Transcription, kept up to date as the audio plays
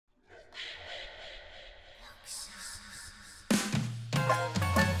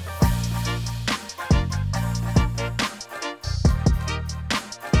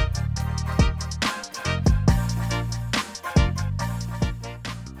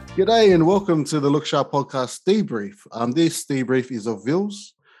G'day and welcome to the Look Sharp podcast debrief. This debrief is of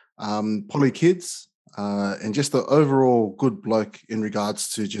Vils, Poly Kids, and just the overall good bloke in regards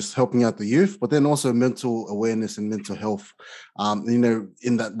to just helping out the youth, but then also mental awareness and mental health,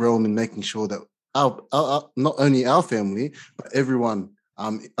 in that realm and making sure that our not only our family, but everyone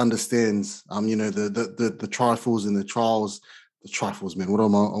understands, the trifles and the trials. The trifles, man. What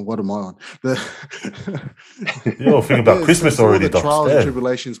am I on? You're thinking about Christmas So all already, the Docs. trials and Damn.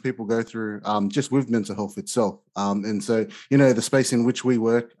 tribulations people go through, just with mental health itself. And so, the space in which we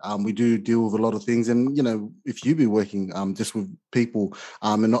work, we do deal with a lot of things. And, if you be working just with people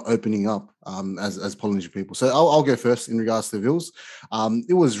and not opening up as Polynesian people. So I'll go first in regards to Vils.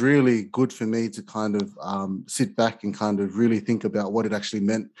 It was really good for me to kind of sit back and kind of really think about what it actually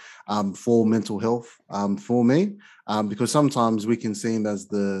meant for mental health for me. Because sometimes we can see him as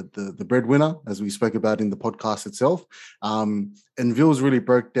the breadwinner, as we spoke about in the podcast itself. And Vils really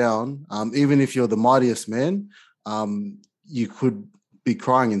broke down, even if you're the mightiest man, you could be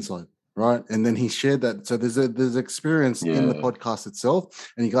crying inside, right? And then he shared that. So there's experience in the podcast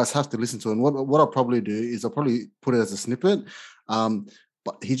itself, and you guys have to listen to it. And what I'll probably do is I'll probably put it as a snippet,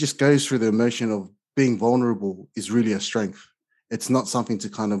 but he just goes through the emotion of being vulnerable is really a strength. It's not something to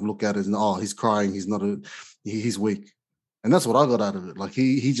kind of look at as, oh, he's crying, he's weak. And that's what I got out of it. Like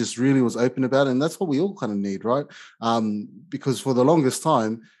he just really was open about it. And that's what we all kind of need, right? Because for the longest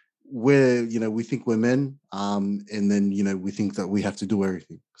time, we think we're men, and then, we think that we have to do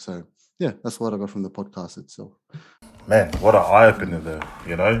everything. So yeah, that's what I got from the podcast itself. Man, what an eye-opener there,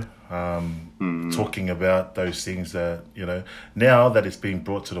 talking about those things that, now that it's being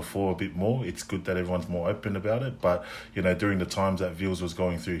brought to the fore a bit more, it's good that everyone's more open about it. But, during the times that Vils was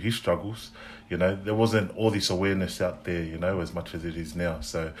going through his struggles, there wasn't all this awareness out there, as much as it is now.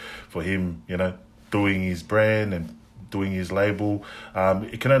 So for him, doing his brand and doing his label,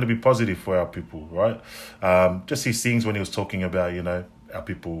 it can only be positive for our people, right? Just his things when he was talking about, our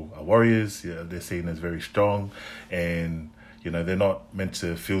people are warriors, they're seen as very strong, and they're not meant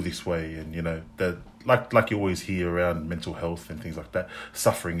to feel this way, and that like you always hear around mental health and things like that,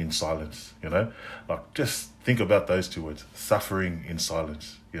 suffering in silence, like just think about those two words, suffering in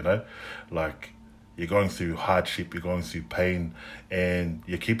silence, like you're going through hardship, you're going through pain, and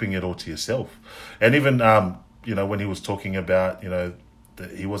you're keeping it all to yourself. And even when he was talking about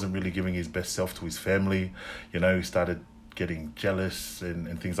that he wasn't really giving his best self to his family, he started getting jealous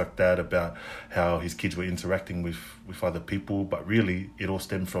and things like that about how his kids were interacting with other people, but really it all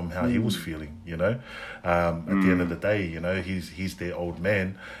stemmed from how he was feeling, at the end of the day, he's their old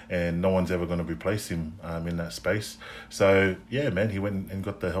man and no one's ever going to replace him in that space. So yeah, man, he went and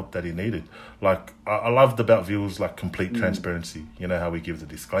got the help that he needed. Like I loved about Vils, like complete transparency, how we give the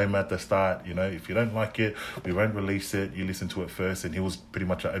disclaimer at the start, if you don't like it, we won't release it, you listen to it first. And he was pretty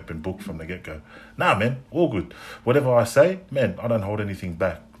much an open book from the get-go. Nah, man, all good, whatever I say, man, I don't hold anything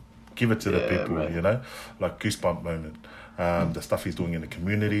back. Give it to the people, man. Like goosebump moment. The stuff he's doing in the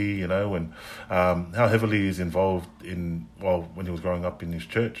community, and how heavily he's involved in, when he was growing up in his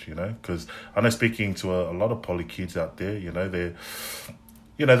church, because I know, speaking to a lot of poly kids out there, they're,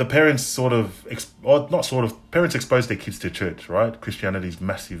 the parents parents expose their kids to church, right? Christianity is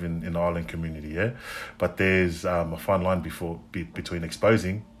massive in the island community, yeah? But there's a fine line between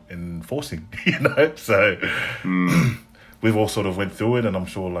exposing and forcing, So we've all sort of went through it, and I'm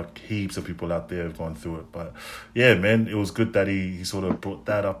sure like heaps of people out there have gone through it. But yeah, man, it was good that he sort of brought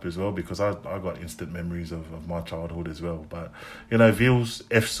that up as well, because I got instant memories of my childhood as well. But Vils,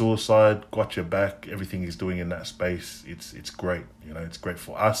 Suicide, got your back. Everything he's doing in that space, it's great. It's great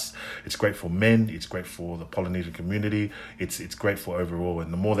for us. It's great for men. It's great for the Polynesian community. It's great for overall.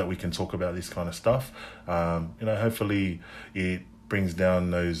 And the more that we can talk about this kind of stuff, hopefully it brings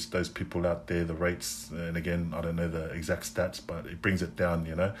down those people out there, the rates, and again, I don't know the exact stats, but it brings it down,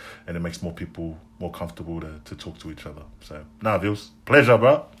 and it makes more people more comfortable to talk to each other. So, Vils, pleasure,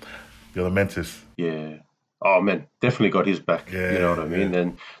 bro. You're the Mentis. Yeah. Oh, man, definitely got his back, Yeah, you know what I mean?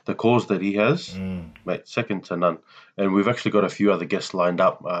 And the cause that he has, mate, second to none. And we've actually got a few other guests lined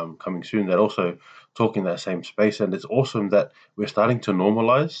up coming soon that also talk in that same space. And it's awesome that we're starting to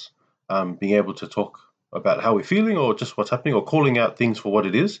normalize being able to talk about how we're feeling or just what's happening or calling out things for what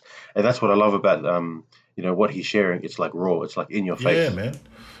it is. And that's what I love about, what he's sharing. It's like raw. It's like in your face. Yeah, man.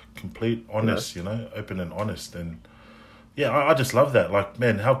 Complete honest, open and honest. And yeah, I just love that. Like,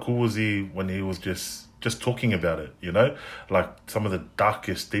 man, how cool was he when he was just talking about it, like some of the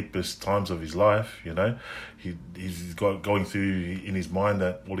darkest, deepest times of his life, he's going through in his mind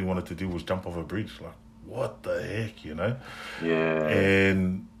that all he wanted to do was jump off a bridge. Like, what the heck, Yeah.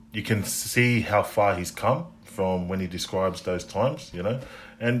 And you can see how far he's come from when he describes those times,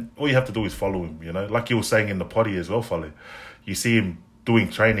 and all you have to do is follow him, like you were saying in the potty as well, Folly. You see him doing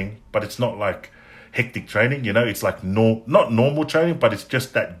training, but it's not like hectic training, it's like not normal training, but it's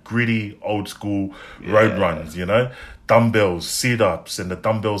just that gritty old school road runs, dumbbells, sit-ups, and the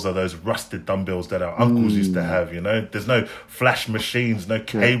dumbbells are those rusted dumbbells that our uncles used to have, there's no flash machines, no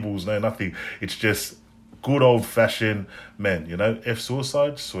cables, no nothing. It's just good old fashioned, man, F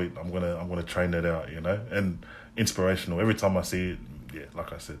Suicide, sweet. I'm gonna train that out, and inspirational. Every time I see it, yeah,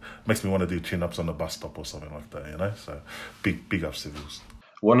 like I said, makes me want to do chin-ups on the bus stop or something like that, so big up Civils.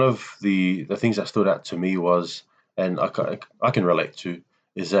 One of the things that stood out to me was, and I can relate to,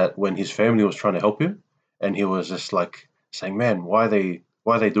 is that when his family was trying to help him, and he was just like saying, "Man, why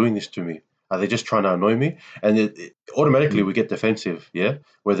are they doing this to me? Are they just trying to annoy me?" And it automatically we get defensive, yeah.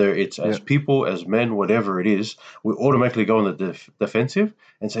 Whether it's as people, as men, whatever it is, we automatically go on the defensive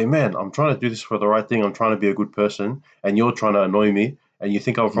and say, "Man, I'm trying to do this for the right thing. I'm trying to be a good person, and you're trying to annoy me." And you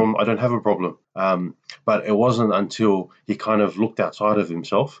think I don't have a problem. But it wasn't until he kind of looked outside of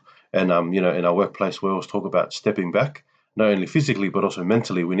himself. And, in our workplace, we always talk about stepping back, not only physically, but also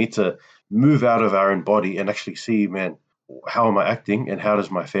mentally. We need to move out of our own body and actually see, man, how am I acting and how does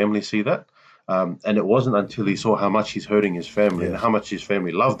my family see that? And it wasn't until he saw how much he's hurting his family and how much his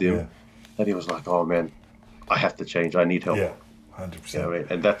family loved him that he was like, oh, man, I have to change. I need help. Yeah, 100%. You know what I mean?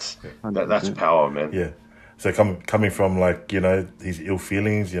 And that's power, man. Yeah. So coming from like, his ill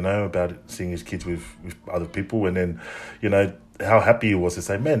feelings, about seeing his kids with other people, and then, how happy he was to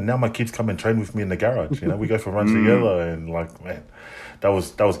say, man, now my kids come and train with me in the garage. We go for runs together, and like, man, that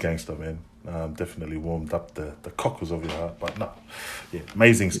was gangster, man. Definitely warmed up the cockles of your heart. But no,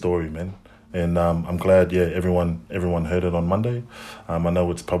 amazing story, man. And I'm glad, everyone heard it on Monday. I know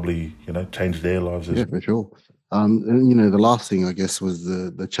it's probably, changed their lives as well. Yeah, for sure. And, the last thing, I guess, was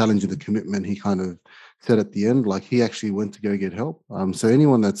the challenge of the commitment he kind of said at the end. Like, he actually went to go get help. So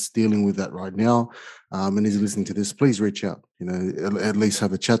anyone that's dealing with that right now and is listening to this, please reach out. At least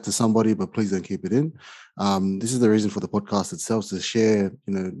have a chat to somebody, but please don't keep it in. This is the reason for the podcast itself, to share,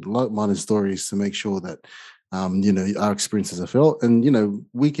 like-minded stories, to make sure that, our experiences are felt. And,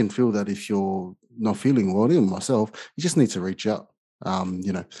 we can feel that if you're not feeling well, even myself, you just need to reach out.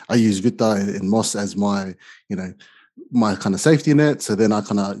 I use Vita and Moss as my, my kind of safety net. So then I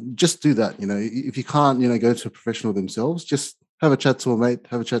kind of just do that. If you can't, go to a professional themselves, just have a chat to a mate,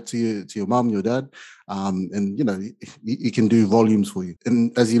 have a chat to your mum, your dad, and you can do volumes for you.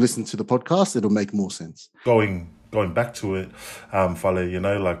 And as you listen to the podcast, it'll make more sense. Going back to it,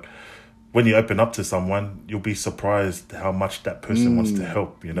 Fale, like, when you open up to someone, you'll be surprised how much that person wants to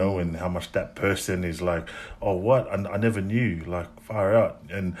help, and how much that person is like, oh, what? I never knew, like, far out.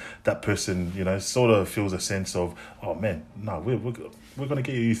 And that person, sort of feels a sense of, oh, man, no, we're going to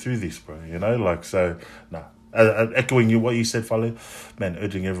get you through this, bro, like, so, nah. Echoing what you said, Fale, man,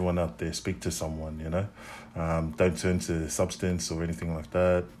 urging everyone out there, speak to someone, don't turn to substance or anything like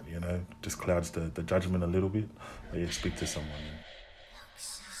that, just clouds the judgment a little bit. But speak to someone.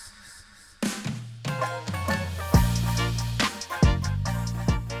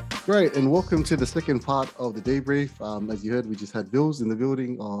 Great, and welcome to the second part of the debrief. As you heard, we just had Bills in the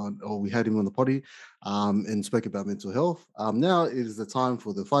building, or we had him on the potty, and spoke about mental health. Now is the time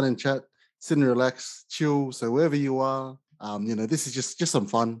for the fun and chat. Sit and relax, chill. So wherever you are, this is just some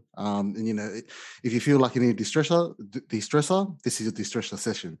fun. And if you feel like you need a de-stressor, this is a de-stressor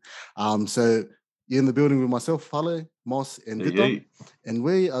session. So you're in the building with myself, Fale, Moss, and Vito, and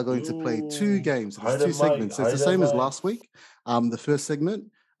we are going to play two games. There's two segments. So it's the same as last week. The first segment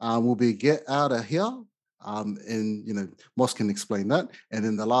will be Get Out of Here, and Moss can explain that. And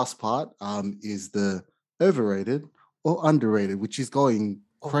then the last part is the overrated or underrated, which is going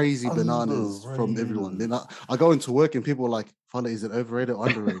crazy bananas from everyone. Then I go into work and people are like, Fale, is it overrated or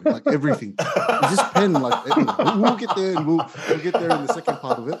underrated? Like everything. It's just pen, like we'll get there, and we'll get there in the second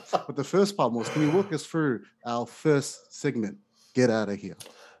part of it. But the first part, Moss, can you walk us through our first segment, Get Out of Here?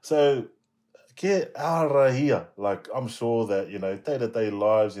 So get out of here. Like, I'm sure that, day-to-day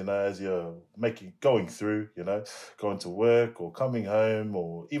lives, as you're going through, going to work or coming home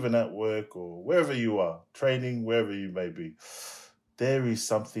or even at work or wherever you are, training, wherever you may be, there is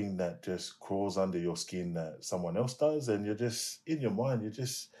something that just crawls under your skin that someone else does, and you're just, in your mind,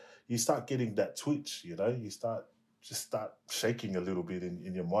 you start getting that twitch, you start shaking a little bit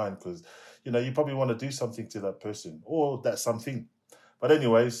in your mind because, you probably want to do something to that person or that something. But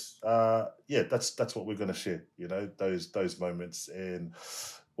anyways, that's what we're going to share, those moments and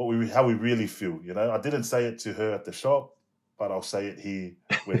how we really feel, I didn't say it to her at the shop, but I'll say it here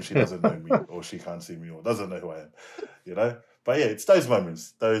when she doesn't know me or she can't see me or doesn't know who I am, But yeah, it's those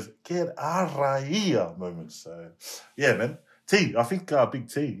moments, those get araya moments. So yeah, man. T, I think Big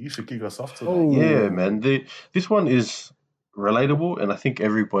T, you should kick us off tonight. Yeah, man. This one is relatable, and I think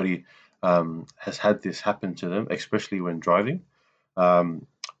everybody has had this happen to them, especially when driving.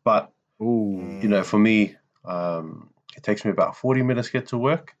 But you know, for me, it takes me about 40 minutes to get to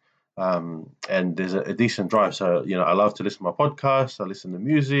work. And there's a decent drive. So, you know, I love to listen to my podcast. I listen to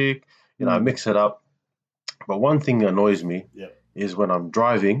music, you know, I mix it up. But one thing that annoys me is when I'm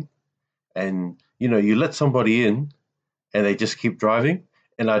driving and, you know, you let somebody in and they just keep driving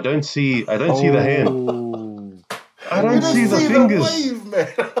and I don't see the hand. I don't see the fingers. Wave, man.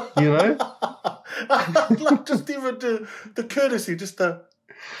 You know? Like just even the courtesy, just the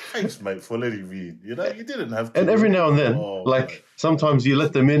thanks, mate, for letting me in. You know, you didn't have to. And every now and then, sometimes you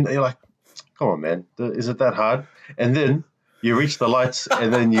let them in and you're like, come on, man, is it that hard? And then you reach the lights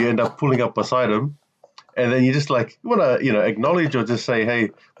and then you end up pulling up beside them. And then you just like, you want to, you know, acknowledge or just say,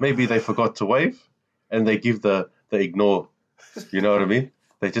 hey, maybe they forgot to wave. And they give the ignore. You know what I mean?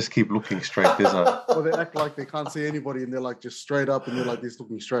 They just keep looking straight. Or they act like they can't see anybody and they're like just straight up and they're like this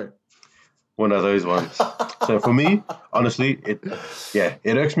looking straight. One of those ones. So for me, honestly, it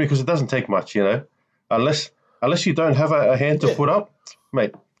irks me because it doesn't take much, you know. Unless you don't have a hand to put up,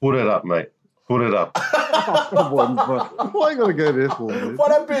 mate, put it up, mate. Put it up. Come on, bro. Why are you gonna go there for, man?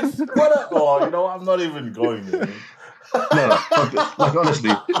 Oh, you know, I'm not even going there. No. Like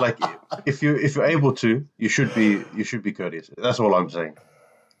honestly, like if you're able to, you should be courteous. That's all I'm saying.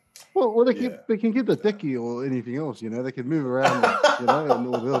 Well, they can give the decky or anything else, you know. They can move around, you know, and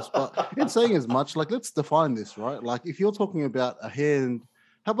all else. But in saying as much, like, let's define this, right? Like, if you're talking about a hand,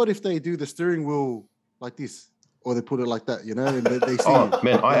 how about if they do the steering wheel like this, or they put it like that, you know? And they see. Oh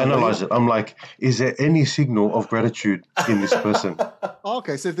man, I analyze it. I'm like, is there any signal of gratitude in this person?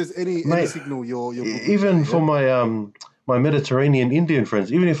 Okay, so if there's any signal, you're even for my Mediterranean Indian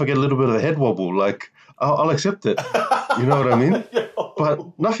friends, even if I get a little bit of a head wobble, like I'll accept it. You know what I mean?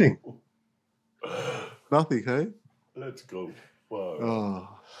 But nothing. Nothing, hey? Let's go. Whoa.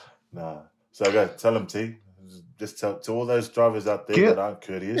 Oh. Nah. So go tell them, T. Just tell to all those drivers out there that aren't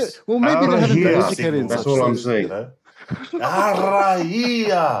courteous. Well, maybe they haven't been educated. That's all I'm saying. You know?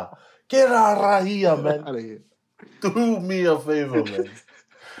 Arraia. Get arraia, man. Out of here. Do me a favor, man.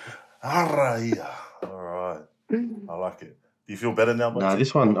 Arraia. All right. I like it. Do you feel better now? Nah,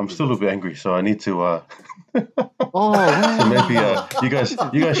 this one I'm still a bit angry, so I need to. So maybe you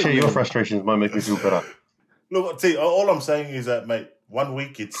guys share your frustrations. Might make me feel better. Look, T. All I'm saying is that, mate. 1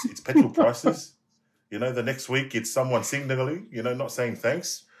 week it's petrol prices. You know, the next week it's someone signaling. You know, not saying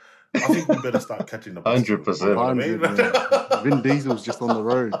thanks. I think we better start catching the bus. 100%. You know what I mean? Vin Diesel's just on the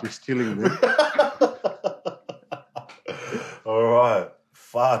road, just chilling there. All right,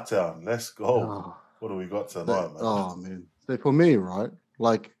 Fartown, let's go. Oh. What do we got tonight, man? Oh man! So for me, right?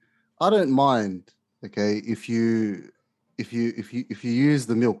 Like, I don't mind. Okay, if you use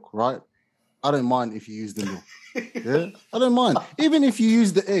the milk, right? I don't mind if you use the milk. Yeah, I don't mind. Even if you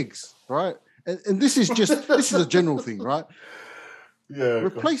use the eggs, right? And this is a general thing, right? Yeah.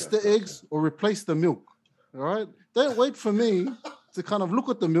 Replace the eggs or replace the milk. All right. Don't wait for me to kind of look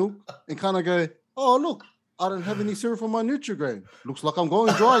at the milk and kind of go, oh look, I don't have any syrup on my Nutri-Grain. Looks like I'm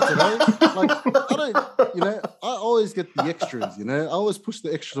going dry today. Like I don't, you know, I always get the extras. You know, I always push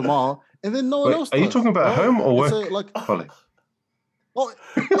the extra mile, and then no one else. Are you talking about home or work? So, like, Polly? Oh,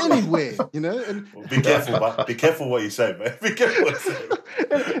 anywhere, you know. And be careful, but be careful what you say, man. Be careful what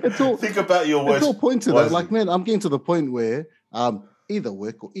you say. Think about your words. Until point to that, like, man, I'm getting to the point where either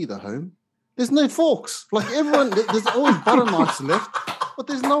work or either home, there's no forks. Like everyone, there's always butter knives left, but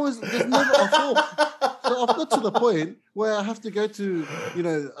there's never a fork. So I've got to the point where I have to go to, you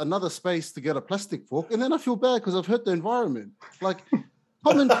know, another space to get a plastic fork, and then I feel bad because I've hurt the environment. Like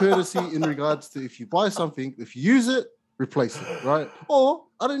common courtesy in regards to if you buy something, if you use it, replace it, right? Or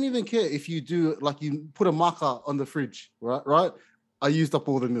I don't even care if you do, like you put a marker on the fridge, right? I used up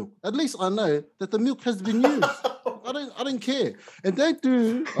all the milk. At least I know that the milk has been used. I don't care. And don't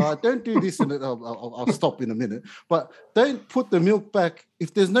do this. And I'll stop in a minute. But don't put the milk back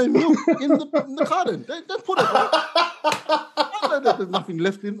if there's no milk in the carton. Don't put it back. I know that there's nothing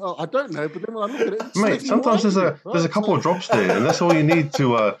left in. I don't know, but then when I look at it, mate, sometimes there's a couple of drops there, and that's all you need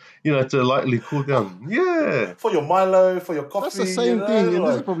to to lightly cool down. Yeah, for your Milo, for your coffee. That's the same thing. And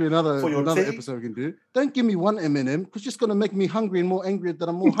this is probably another tea? episode we can do. Don't give me one M&M because it's just going to make me hungry and more angry that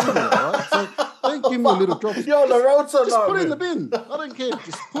I'm more hungry. Right? So don't give me a little drop. You're on the road tonight. Just put it in the bin. I don't care.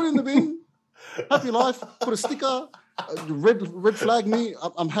 Just put it in the bin. Happy life. Put a sticker. Red flag me.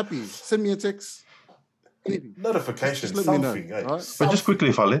 I'm happy. Send me a text. Anything. Notification, just something. Know, right? Right? But just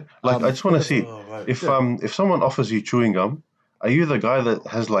quickly, Fale, like I just want to see if someone offers you chewing gum, Are you the guy that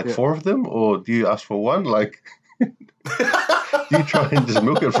has like Yeah. 4 of them, or do you ask for one? Like, do you try and just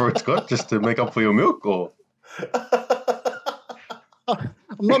milk it for its gut just to make up for your milk, or?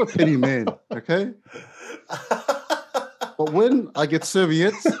 I'm not a petty man, okay? But when I get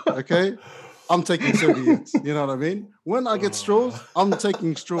serviettes, okay, I'm taking serviettes. You know what I mean? When I get straws, I'm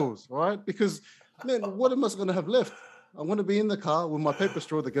taking straws, right? Because, man, what am I going to have left? I'm going to be in the car with my paper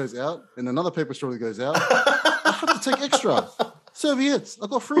straw that goes out and another paper straw that goes out. I have to take extra serviettes. I've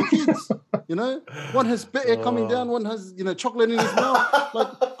got 3 kids, you know? One has beer coming down, one has, chocolate in his mouth. Like,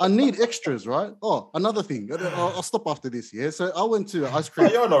 I need extras, right? Oh, another thing. I'll stop after this, yeah? So I went to an ice cream.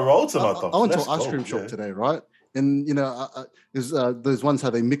 Oh, you're on a roll tonight, I went to an ice cream shop today, right? And there's those ones how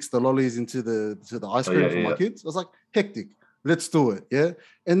they mix the lollies into the ice cream for my kids. I was like, hectic. Let's do it, yeah.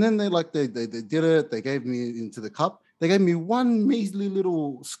 And then they did it. They gave me into the cup. They gave me one measly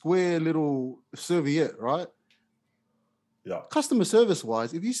little square little serviette, right? Yeah. Customer service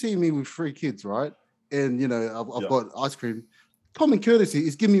wise, if you see me with 3 kids, right, and I've got ice cream, common courtesy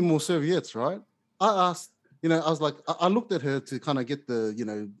is give me more serviettes, right? I asked, I was like, I looked at her to kind of get the,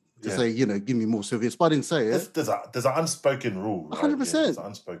 say, give me more serviettes, but I didn't say it. There's an unspoken rule, right? 100%. Yeah, there's an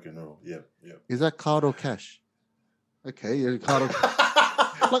unspoken rule. Yeah. Is that card or cash? Okay, yeah, card or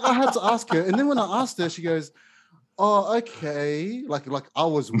like I had to ask her, and then when I asked her, she goes, "Oh, okay." Like I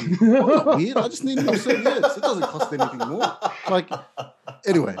was weird. I'm not weird. I just need more serviettes. It doesn't cost anything more. Like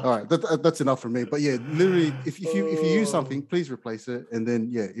anyway, all right, that's enough for me. But yeah, literally, if you use something, please replace it. And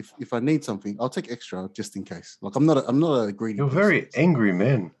then if I need something, I'll take extra just in case. Like I'm not a greedy. You're a very angry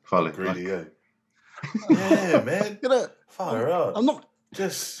man, Fale. Greedy, yeah, man. Far out. I'm not.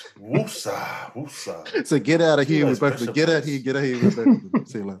 Just woofsa. So get out of here with both of them. Get out here with both of them.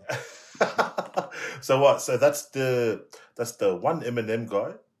 See you later. So what? So that's the one M&M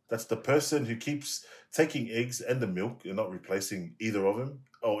guy. That's the person who keeps taking eggs and the milk and not replacing either of them.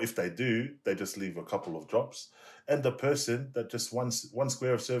 Or if they do, they just leave a couple of drops. And the person that just one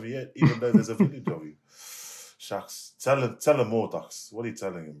square of serviette, even though there's a village of you. Shucks. Tell him more, Ducks. What are you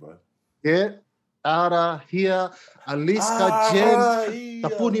telling him, bro? Yeah. Out of here, Aliska, Jen,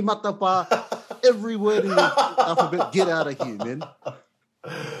 Tapuni Matapa, every word in the alphabet, get out of here, man.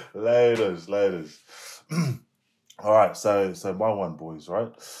 Laters. All right, so my one, boys,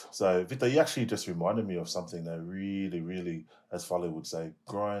 right? So, Victor, you actually just reminded me of something that really, really, as Fale would say,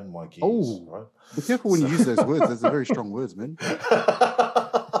 grind my gears, right? Be careful when you use those words. Those are very strong words, man.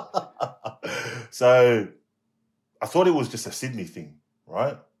 So, I thought it was just a Sydney thing,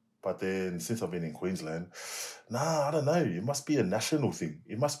 right? But then, since I've been in Queensland, I don't know. It must be a national thing.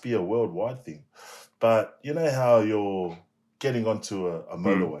 It must be a worldwide thing. But you know how you're getting onto a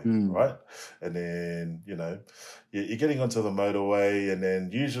motorway, right? And then, you're getting onto the motorway, and then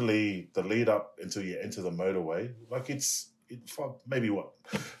usually the lead up until you enter the motorway, like it's maybe what?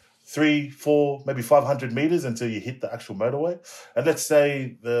 3, 4, maybe 500 meters until you hit the actual motorway. And let's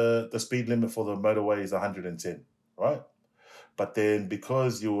say the speed limit for the motorway is 110, right? But then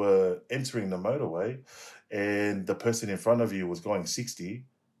because you were entering the motorway and the person in front of you was going 60,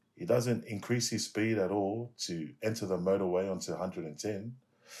 he doesn't increase his speed at all to enter the motorway onto 110.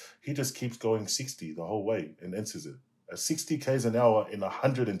 He just keeps going 60 the whole way and enters it at 60 k's an hour in a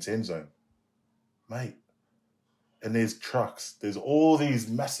 110 zone. Mate. And there's trucks. There's all these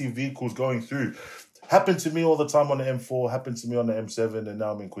massive vehicles going through. Happened to me all the time on the M4, happened to me on the M7, and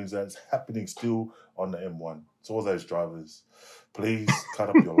now I'm in Queensland. It's happening still on the M1. It's all those drivers. Please cut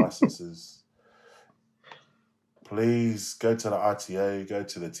up your licenses. Please go to the RTA, go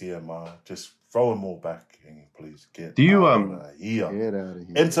to the TMR. Just throw them all back and please get out of here. Get out of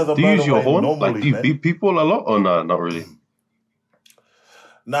here. Enter the do you use your motorway horn? normally, Like, do you beat people a lot or no? Not really.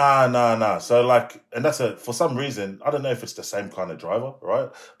 Nah. So and that's for some reason, I don't know if it's the same kind of driver, right?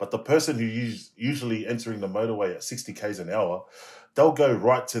 But the person who usually entering the motorway at 60 k's an hour, they'll go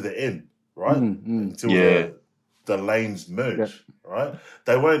right to the end, right? Until the lanes merge, right?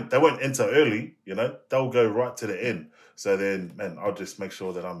 They won't enter early, they'll go right to the end. So then, man, I'll just make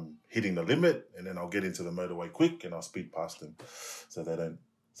sure that I'm hitting the limit, and then I'll get into the motorway quick and I'll speed past them. So they don't,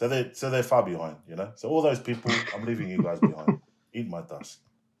 so they're far behind, So all those people, I'm leaving you guys behind. Eat my dust.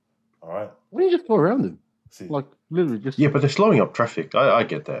 All right. Why don't you just go around them? See. Like literally just. Yeah, but they're slowing up traffic. I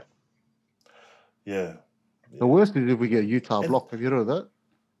get that. Yeah. The worst is if we get a Utah block. Have you heard of that?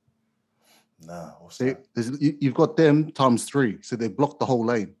 Nah. What's that? You've got them times 3, so they block the whole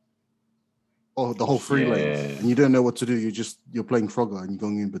lane, or the whole 3 lanes, and you don't know what to do. You're playing Frogger and you're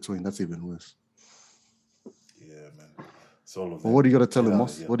going in between. That's even worse. Yeah, man. It's all of well, what do you got to tell him,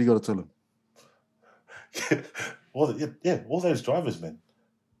 Moss? What do you got to tell him? all those drivers, man.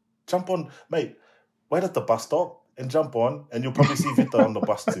 Jump on, mate. Wait at the bus stop. and jump on, and you'll probably see Vita on the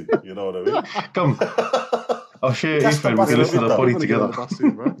bus too. You know what I mean? Come, I'll share Catch if the and we bus can listen to the with potty I'm gonna get on together. the bus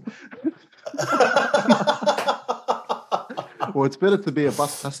soon, bro. Well, it's better to be a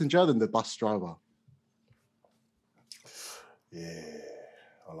bus passenger than the bus driver. Yeah,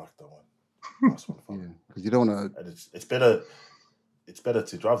 I like that one. Nice one. Yeah, because you don't want And it's better. It's better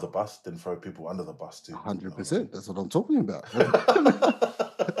to drive the bus than throw people under the bus too. to 100%. That's what I'm talking about.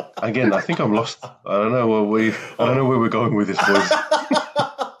 Again, I think I'm lost. I don't know where we're going with this, boys.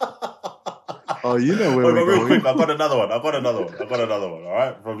 Oh, you know where Wait, we're but real going. quick, I got another one. All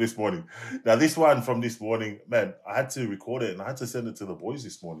right, from this morning. Now, this one from this morning, man, I had to record it and I had to send it to the boys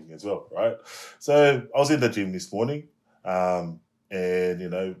this morning as well, right? So I was in the gym this morning, and you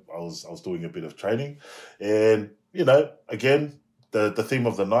know, I was doing a bit of training, and you know, again, the theme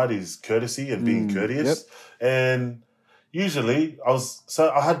of the night is courtesy and being courteous, and usually I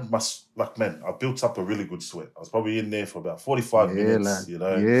built up a really good sweat. I was probably in there for about 45 minutes, lad. you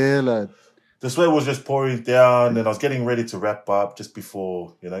know. Yeah, lad. The sweat was just pouring down, and I was getting ready to wrap up just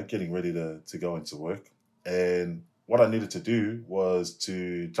before, you know, getting ready to go into work. And what I needed to do was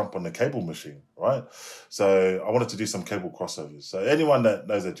to jump on the cable machine, right? So I wanted to do some cable crossovers. So anyone that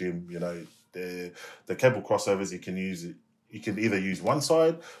knows a gym, you know, the cable crossovers, you can either use one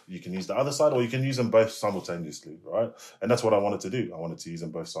side, you can use the other side, or you can use them both simultaneously, right? And that's what I wanted to do. I wanted to use them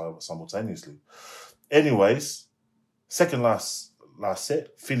both simultaneously. Anyways, second last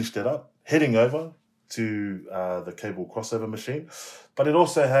set, finished it up, heading over to the cable crossover machine, but it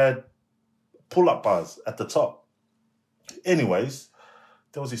also had pull-up bars at the top. Anyways,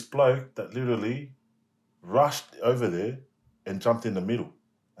 there was this bloke that literally rushed over there and jumped in the middle.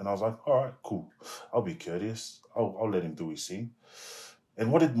 And I was like, all right, cool. I'll be courteous. I'll let him do his thing.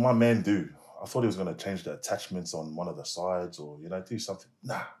 And what did my man do? I thought he was going to change the attachments on one of the sides or, you know, do something.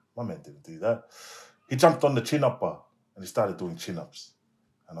 Nah, my man didn't do that. He jumped on the chin-up bar and he started doing chin-ups.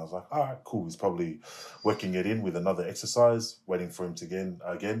 And I was like, all right, cool. He's probably working it in with another exercise, waiting for him to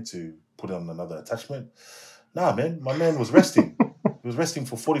again to put on another attachment. Nah, man, my man was resting. He was resting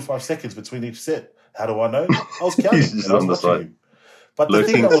for 45 seconds between each set. How do I know? I was counting. He's just and I was on the watching side. him. But the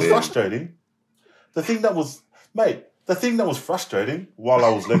thing that was frustrating, while I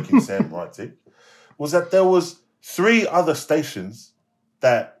was lurking Sam, right, Tick, was that there was 3 other stations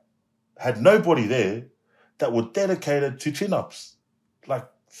that had nobody there that were dedicated to chin-ups. Like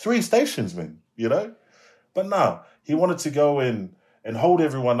 3 stations, man, you know? But nah, he wanted to go in and hold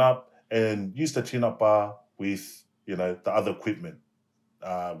everyone up and use the chin-up bar with, you know, the other equipment,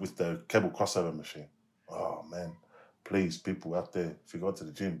 with the cable crossover machine. Oh, man. Please, people out there, if you go to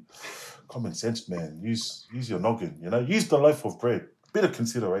the gym, common sense, man. Use your noggin, you know? Use the loaf of bread. Bit of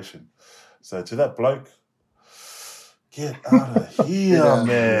consideration. So to that bloke, get out of here,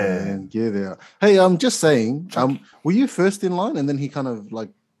 man. Get out. Hey, I'm just saying, were you first in line and then he kind of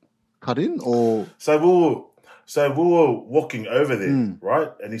like cut in, or? So we were walking over there,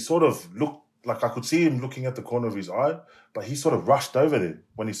 right? And he sort of looked like I could see him looking at the corner of his eye, but he sort of rushed over there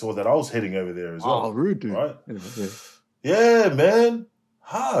when he saw that I was heading over there as well. Oh, rude, dude. Right? Yeah. Yeah, man.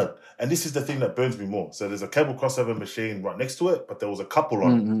 Hard. And this is the thing that burns me more. So there's a cable crossover machine right next to it, but there was a couple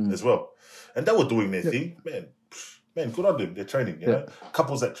on it as well. And they were doing their thing. Man, good on them. They're training, you know.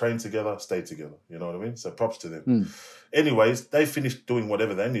 Couples that train together, stay together. You know what I mean? So props to them. Anyways, they finished doing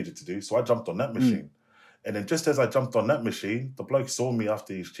whatever they needed to do. So I jumped on that machine. And then just as I jumped on that machine, the bloke saw me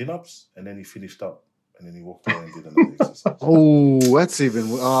after his chin-ups, and then he finished up. And then he walked away and did another exercise. Oh, that's even...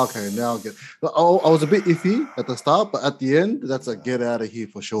 Oh, okay, now I get... I was a bit iffy at the start, but at the end, that's a get out of here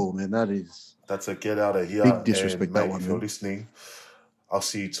for sure, man. That's a get out of here. Big disrespect, and, that mate, one, if you're man. listening, I'll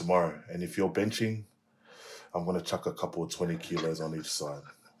see you tomorrow. And if you're benching, I'm going to chuck a couple of 20 kilos on each side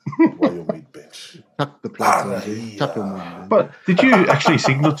while you're mid-bench. Chuck the plates on, G. Chuck them on, man. But did you actually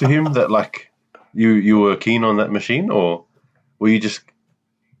signal to him that, like, you were keen on that machine, or were you just...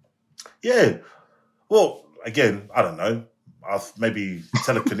 Yeah. Well, again, I don't know. I've maybe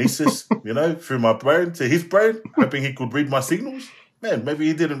telekinesis, you know, through my brain to his brain, hoping he could read my signals. Man, maybe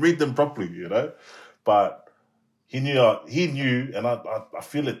he didn't read them properly, you know. But he knew, and I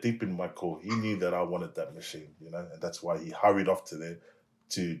feel it deep in my core. He knew that I wanted that machine, you know, and that's why he hurried off to there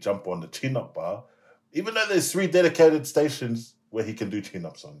to jump on the chin-up bar, even though there's 3 dedicated stations where he can do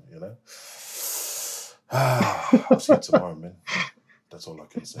chin-ups on, you know. I'll see you tomorrow, man. That's all I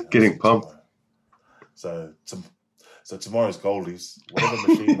can say. Getting pumped. Tomorrow. So tomorrow's goal is whatever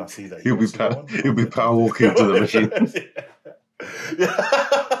machine I see that He'll be power walking to the machine.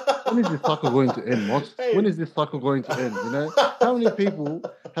 When is this cycle going to end, Moss? When is this cycle going to end? You know, how many people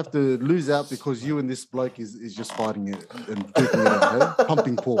have to lose out because you and this bloke is just fighting it and duking it out, hey?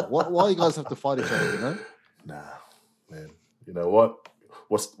 Pumping Paul. Why you guys have to fight each other? You know? Nah. man. You know what?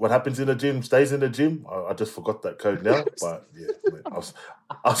 What happens in the gym stays in the gym. I just forgot that code now, but yeah, man,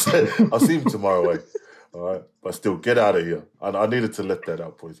 I'll see him tomorrow. All right, but still, get out of here. I needed to let that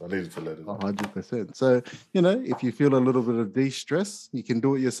out, boys. I needed to let it out. 100%. So, you know, if you feel a little bit of de-stress, you can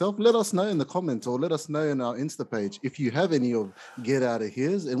do it yourself. Let us know in the comments or let us know in our Insta page if you have any of get out of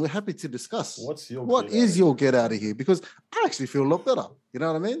here's, and we're happy to discuss. What is your get out of here? Because I actually feel a lot better. You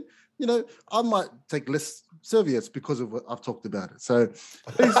know what I mean? You know, I might take less serviettes because of what I've talked about it. So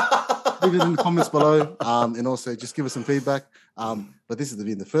please leave it in the comments below, and also just give us some feedback. But this is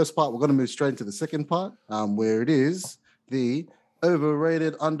the first part. We're going to move straight into the second part, where it is the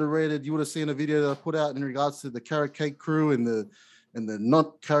overrated, underrated. You would have seen a video that I put out in regards to the carrot cake crew and the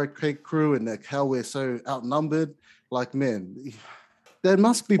not carrot cake crew and how we're so outnumbered. Like, man, there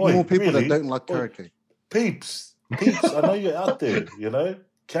must be more people that don't like carrot cake. Peeps, I know you're out there, you know.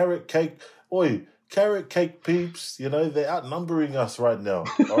 Carrot cake peeps, you know, they're outnumbering us right now.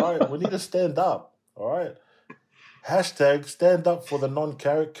 All right, we need to stand up. All right. Hashtag stand up for the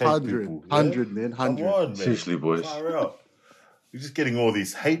non-carrot cake people. 100, man. 100. Come on, man. Seriously, boys. You're just getting all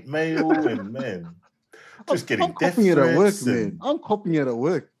this hate mail and, man, just getting I'm copying it at work, man. I'm copying it at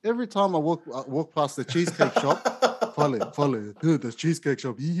work. Every time I walk past the cheesecake shop, follow. Dude, the cheesecake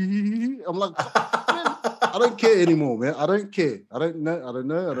shop. I'm like, man, I don't care anymore, man. I don't care. I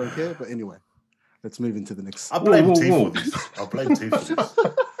don't care. But anyway, let's move into the next. I blame T for this. I blame T for this.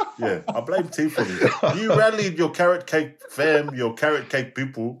 Yeah, I blame T for this. You rallied your carrot cake fam, your carrot cake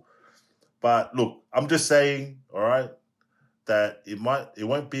people. But look, I'm just saying, all right, that it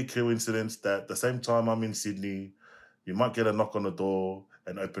won't be a coincidence that the same time I'm in Sydney, you might get a knock on the door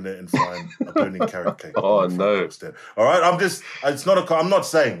and open it and find a burning carrot cake. Oh no! All right, I'm just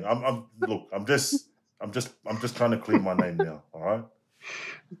saying. I'm just trying to clear my name now. All right.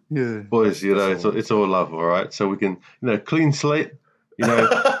 Yeah, boys, you know, it's all love. All right, so we can, you know, clean slate. You know,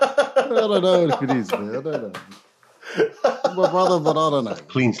 I don't know if it is, man. I don't know. My brother, but I don't know.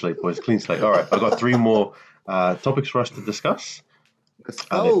 Clean slate, boys. Clean slate. All right, I've got 3 more topics for us to discuss.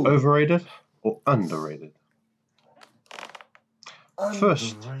 Are they overrated or underrated?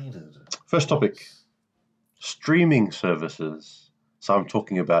 First topic, streaming services. So I'm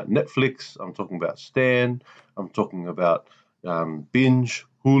talking about Netflix, I'm talking about Stan, I'm talking about Binge,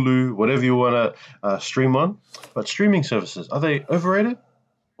 Hulu, whatever you want to stream on. But streaming services, are they overrated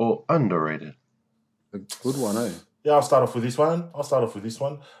or underrated? A good one, eh? Yeah, I'll start off with this one.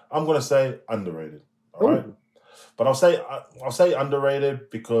 I'm going to say underrated. All right. But I'll say underrated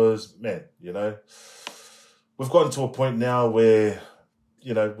because, man, you know, we've gotten to a point now where,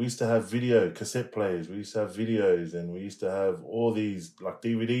 you know, we used to have cassette players. We used to have videos, and we used to have all these like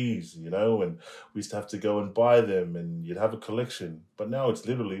DVDs, you know, and we used to have to go and buy them, and you'd have a collection. But now it's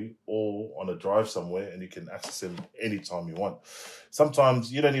literally all on a drive somewhere, and you can access them anytime you want.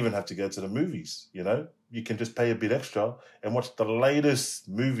 Sometimes you don't even have to go to the movies, you know. You can just pay a bit extra and watch the latest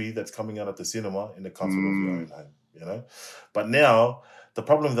movie that's coming out at the cinema in the comfort of your own home, you know. But now, the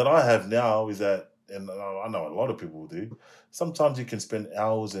problem that I have now is that, and I know a lot of people do, sometimes you can spend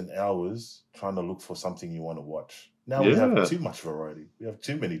hours and hours trying to look for something you want to watch. Now we have too much variety. We have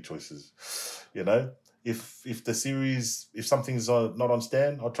too many choices. You know, if something's not on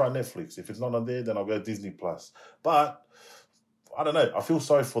Stan, I'll try Netflix. If it's not on there, then I'll go Disney Plus. But I don't know. I feel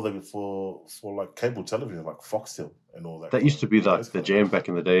sorry for like cable television, like Foxtel and all that. That used to be like the jam back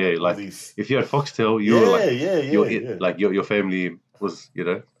in the day. Like if you had Foxtel, you were like your family was, you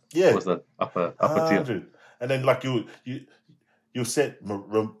know. Yeah, was the upper tier, and then like you set my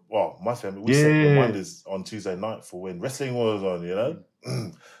family set reminders on Tuesday night for when wrestling was on, you know,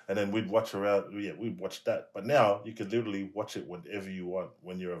 and then we'd watch we'd watch that. But now you can literally watch it whenever you want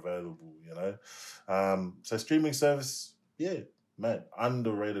when you're available, you know. So streaming service, man,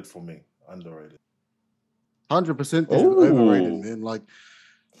 underrated for me, 100% overrated, man. Like.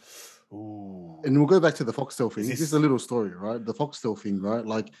 Ooh. And we'll go back to the Foxtel thing. This is a little story, right? The Foxtel thing, right?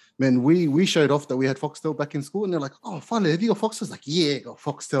 Like, man, we showed off that we had Foxtel back in school, and they're like, "Oh, finally, have you got Foxtel?" I was like, "Yeah, I got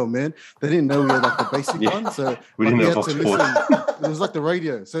Foxtel, man." They didn't know we had like the basic one, so we didn't have Fox Sports. It was like the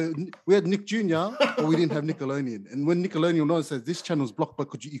radio. So we had Nick Jr., but we didn't have Nickelodeon. And when Nickelodeon says this channel's blocked,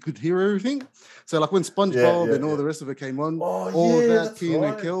 but you could hear everything. So like when SpongeBob and all the rest of it came on, all that Teen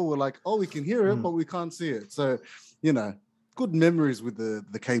and Kel were like, "Oh, we can hear it, but we can't see it." So, you know. Good memories with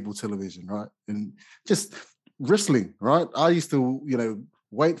the cable television, right? And just wrestling, right? I used to, you know,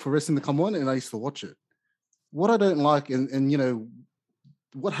 wait for wrestling to come on, and I used to watch it. What I don't like, and you know,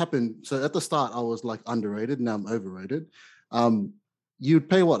 what happened? So at the start, I was like underrated. Now I'm overrated. You'd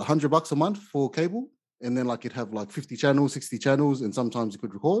pay what, $100 a month for cable, and then like you'd have like 50 channels, 60 channels, and sometimes you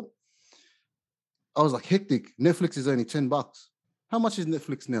could record. I was like, hectic. Netflix is only $10. How much is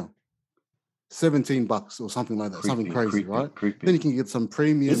Netflix now? $17 or something like that. Something crazy, right? Then you can get some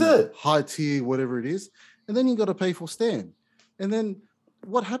premium, high tier, whatever it is. And then you got to pay for Stan. And then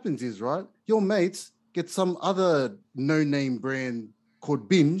what happens is, right, your mates get some other no-name brand called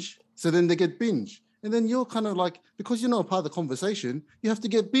Binge. So then they get Binge. And then you're kind of like, because you're not a part of the conversation, you have to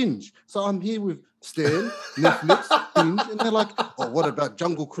get Binge. So I'm here with Stan, Netflix, Binge, and they're like, oh, what about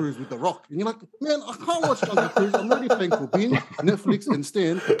Jungle Cruise with The Rock? And you're like, man, I can't watch Jungle Cruise. I'm already paying for Binge, Netflix, and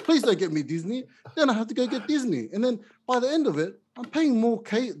Stan. Please don't get me Disney. Then I have to go get Disney. And then by the end of it, I'm paying more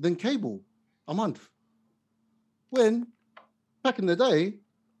than cable a month. When back in the day,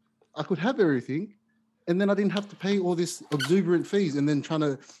 I could have everything, and then I didn't have to pay all this exuberant fees and then trying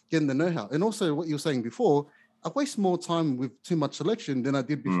to get in the know-how. And also what you were saying before, I waste more time with too much selection than I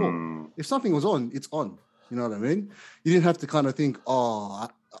did before. If something was on, it's on. You know what I mean? You didn't have to kind of think, oh,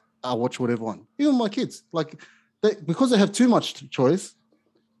 I watch whatever one. Even my kids, like, because they have too much choice,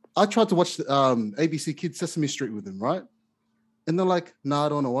 I tried to watch ABC Kids Sesame Street with them, right? And they're like, no, I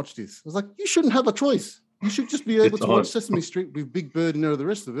don't want to watch this. I was like, you shouldn't have a choice. You should just be able to watch Sesame Street with Big Bird and all the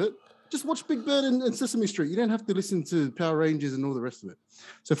rest of it. Just watch Big Bird and Sesame Street. You don't have to listen to Power Rangers and all the rest of it.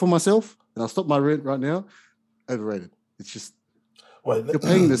 So for myself, and I'll stop my rant right now, overrated. It's just, you're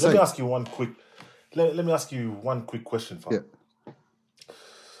paying the same. Let me ask you one quick question, Fab. Yeah.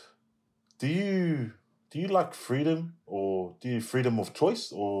 Do you like freedom, or do you freedom of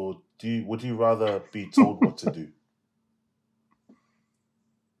choice, or would you rather be told what to do?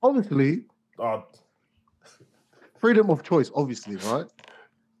 Obviously, freedom of choice, obviously, right?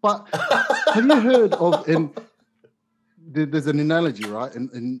 But have you heard of, and there's an analogy, right?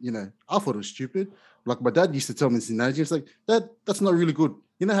 And you know, I thought it was stupid. Like my dad used to tell me this analogy. It's like, that's not really good.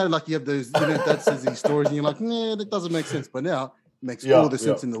 You know how like you have those, you know, dad says these stories and you're like, nah, that doesn't make sense. But now it makes all the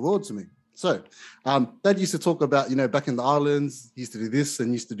sense in the world to me. So dad used to talk about, you know, back in the islands, he used to do this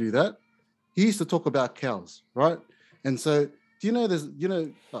and used to do that. He used to talk about cows, right? And so, do you know there's, you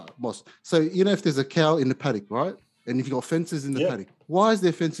know, Moss, so you know if there's a cow in the paddock, right? And if you've got fences in the paddock, why is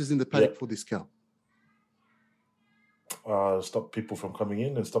there fences in the paddock for this cow? Stop people from coming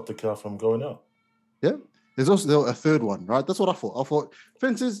in and stop the cow from going out. Yeah. There's also a third one, right? That's what I thought. I thought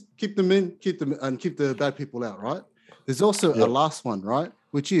fences, keep them in, keep the bad people out, right? There's also a last one, right?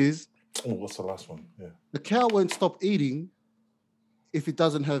 Which is... Oh, what's the last one? Yeah. The cow won't stop eating if it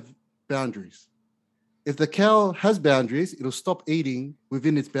doesn't have boundaries. If the cow has boundaries, it'll stop eating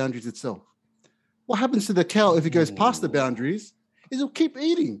within its boundaries itself. What happens to the cow if it goes past the boundaries is it'll keep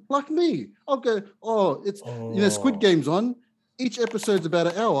eating, like me. I'll go, you know, Squid Game's on. Each episode's about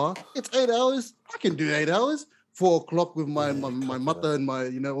an hour. It's 8 hours. I can do 8 hours. 4 o'clock with my mother and my,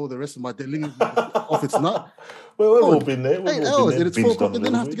 you know, all the rest of my dealing off its nut. Well, we've all been there. 8 hours, and it's 4 o'clock, and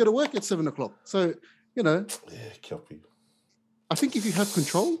then I have to go to work at 7 o'clock. So, you know, I think if you have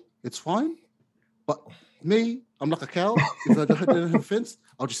control, it's fine. But me, I'm like a cow. If I don't have a fence,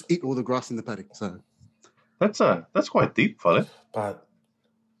 I'll just eat all the grass in the paddock. So that's quite deep, fella. But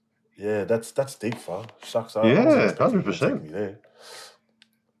yeah, that's deep, fella. Shucks. 100%.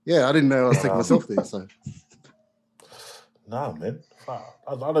 Yeah, I didn't know I was taking myself there. So nah, man.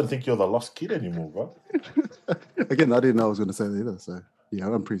 I don't think you're the lost kid anymore, bro. Again, I didn't know I was going to say that either. So yeah,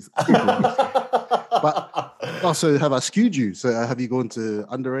 I'm pretty but also, have I skewed you? So have you gone to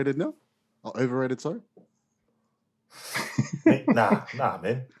underrated now? Or overrated, sorry? Nah,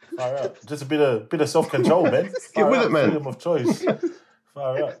 man. Far out. Just a bit of self-control, man. Get with it, man. Freedom of choice.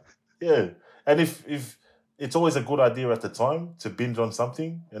 Far out. Yeah. And if it's always a good idea at the time to binge on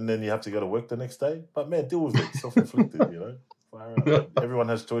something and then you have to go to work the next day, but man, deal with it. Self-inflicted, you know. Far out. Everyone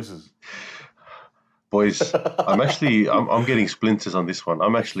has choices. Boys, I'm getting splinters on this one.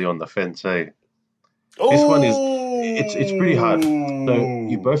 I'm actually on the fence, eh? This one is it's pretty hard. So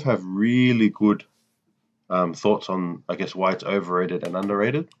you both have really good thoughts on, I guess, why it's overrated and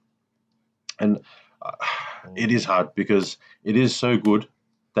underrated. And it is hard because it is so good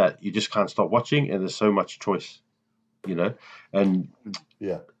that you just can't stop watching, and there's so much choice, you know. And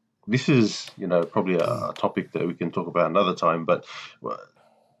this is, you know, probably a topic that we can talk about another time. But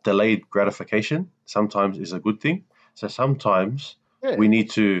delayed gratification sometimes is a good thing. So sometimes we need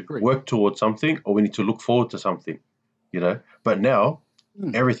to work towards something, or we need to look forward to something, you know. But now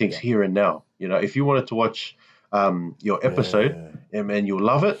everything's here and now. You know, if you wanted to watch your episode, and man, you'll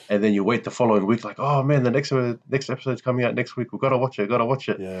love it, and then you wait the following week, like, oh man, the next episode's coming out next week. We've got to watch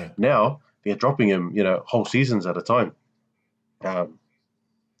it. Yeah. Now they're dropping them, you know, whole seasons at a time.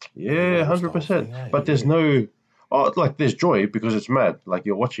 100%. But there's no, like, there's joy because it's mad, like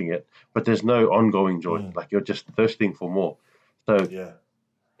you're watching it, but there's no ongoing joy. Like you're just thirsting for more. So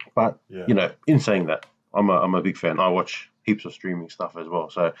But Yeah. you know, in saying that, I'm a big fan. I watch heaps of streaming stuff as well,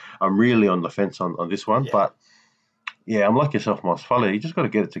 so I'm really on the fence on this one. Yeah. But yeah, I'm like yourself, Moss. Fale, you just got to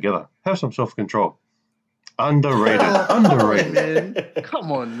get it together. Have some self control. Underrated, underrated. Man.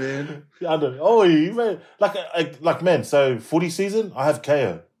 Come on, man. Yeah, you man, like man. So footy season, I have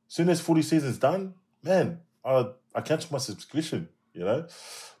KO. Soon as footy season's done, man, I cancel my subscription. You know,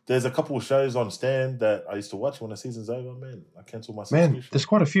 there's a couple of shows on Stan that I used to watch when the season's over. Man, I cancel my subscription. Man, there's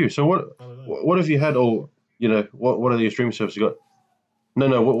quite a few. So what have you had? Or you know, what are your streaming services you got?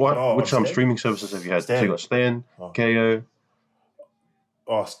 No. Which streaming services have you had? Stan. So you got Stan, KO.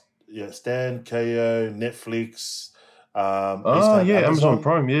 Oh yeah, Stan, KO, Netflix. Amazon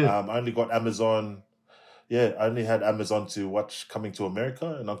Prime. Yeah, I only got Amazon. Yeah, I only had Amazon to watch Coming to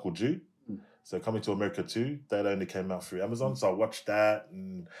America and Uncle Drew. So Coming to America 2, that only came out through Amazon. So I watched that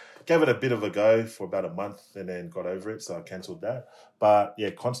and gave it a bit of a go for about a month and then got over it. So I cancelled that. But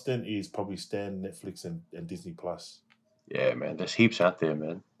yeah, constant is probably Stan, Netflix and Disney Plus. Yeah, man, there's heaps out there,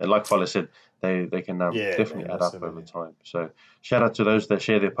 man. And like Fala said, they can definitely add up over time. So shout out to those that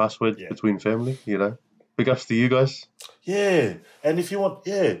share their password between family, you know. Big ups to you guys. Yeah. And if you want,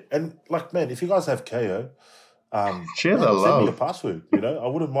 and like, man, if you guys have KO, share the send love. me your password, you know. I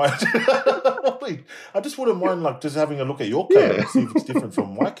wouldn't mind. I just wouldn't mind like just having a look at your KO and see if it's different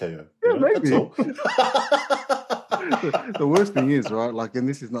from my KO. Yeah, maybe. That's all. The worst thing is, right, like, and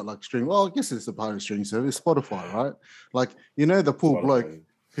this is not like streaming. Well, I guess it's a part of streaming service, Spotify, right? Like, you know, the poor bloke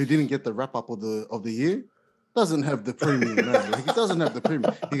who didn't get the wrap up of the year doesn't have the premium. No, like, he doesn't have the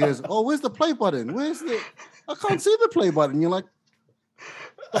premium. He goes, "Oh, where's the play button? I can't see the play button." You're like,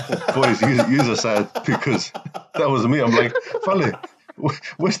 boys, you are sad because that was me. I'm like, Fale,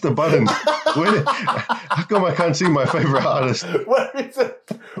 where's the button? How come I can't see my favorite artist? Where is it?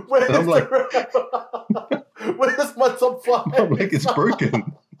 I'm like, where's my top 5? I'm like, it's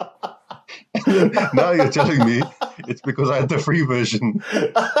broken. Now you're telling me it's because I had the free version.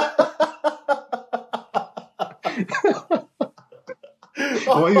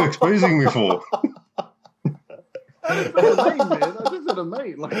 What are you exposing me for? I just said a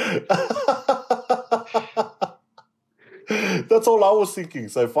mate. That's all I was thinking.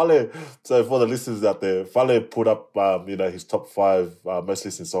 So for the listeners out there, Fale put up his top 5 most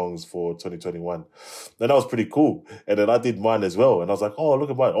listened songs for 2021. And that was pretty cool. And then I did mine as well. And I was like, oh, look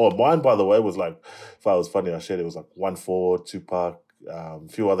at mine. Oh, mine, by the way, was like, if I was funny, I shared it was like 1-4, Tupac, a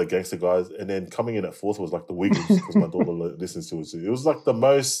few other gangster guys. And then coming in at 4th was like the Wiggles, because my daughter listens to it too. It was like the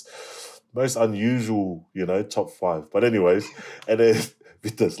most unusual, top 5. But anyways, and then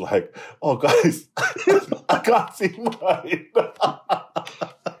Vita's like, oh, guys, I can't see mine.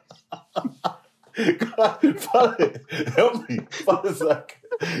 God, help me. Fale's like,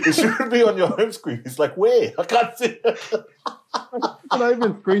 it shouldn't be on your home screen. He's like, where? I can't see it. And I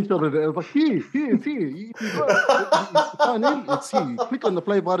even screenshotted it. I was like, here, it's here. You sign in, it's here. You click on the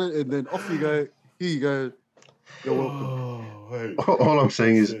play button, and then off you go. Here you go. You're welcome. All I'm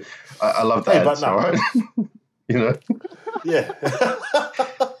saying is, I love that. Hey, all right? You know? Yeah.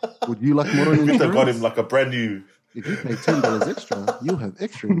 Would you like more insurance? Vita got him like a brand new. If you pay $10 extra, you'll have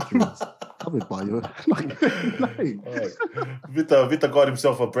extra insurance covered by your. Vita got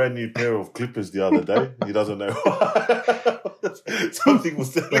himself a brand new pair of clippers the other day. He doesn't know why. Something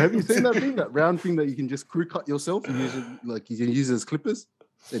was. Have you seen that thing, that round thing that you can just crew cut yourself and use it, like you can use it as clippers?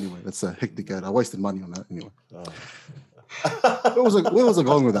 Anyway, that's a hectic ad. I wasted money on that anyway. Where was I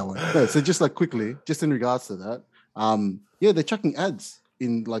going with that one? No, so just like quickly, just in regards to that, they're chucking ads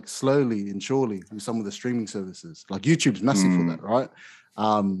in like slowly and surely with some of the streaming services. Like YouTube's massive for that, right?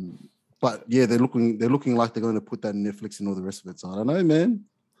 But yeah, they're looking like they're going to put that in Netflix and all the rest of it. So I don't know, man.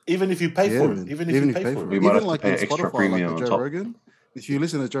 Even if you pay for it, even if you pay for it, we might have to pay extra premium like on top. Rogan. If you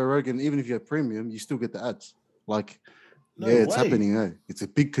listen to Joe Rogan, even if you have premium, you still get the ads. Like, it's happening. It's a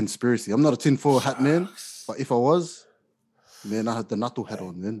big conspiracy. I'm not a tinfoil hat man, but if I was, man, I had the Nato hat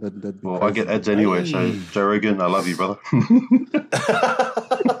on, man. That'd be crazy. I get ads anyway, so Joe Rogan, I love you, brother.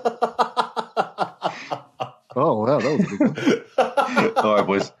 Oh, wow, that was a big one. All right,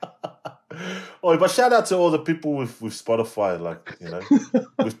 boys. Oh, but shout out to all the people with Spotify,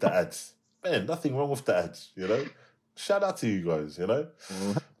 with the ads. Man, nothing wrong with the ads, Shout out to you guys,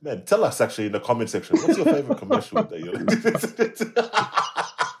 Man, tell us actually in the comment section, what's your favorite commercial that you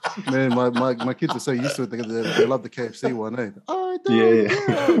Man, my kids are so used to it. They love the KFC one, eh? Oh,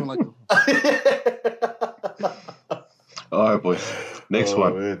 yeah. I'm like, all right, boys. Next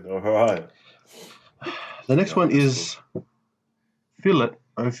one. Man. All right. The next one is Fillet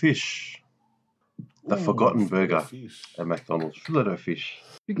o Fish. The forgotten burger at McDonald's. Fillet o Fish.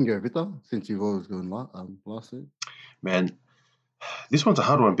 You can go, Vita, since you've always gone last week. Man, This one's a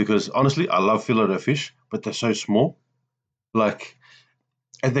hard one because honestly, I love fillet of fish, but they're so small. Like,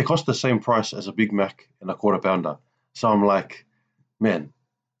 and they cost the same price as a Big Mac and a quarter pounder. So I'm like, man,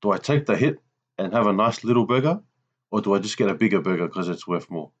 do I take the hit and have a nice little burger, or do I just get a bigger burger because it's worth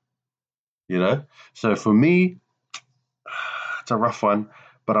more? You know. So for me, it's a rough one,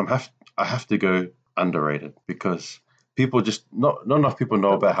 but I have to go underrated because people just not enough people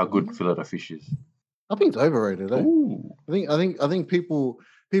know about how good fillet of fish is. I think it's overrated. Ooh. I think people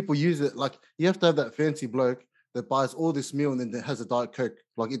use it like you have to have that fancy bloke that buys all this meal and then has a Diet Coke.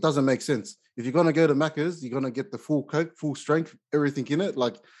 Like it doesn't make sense. If you're gonna go to Macca's, you're gonna get the full Coke, full strength, everything in it,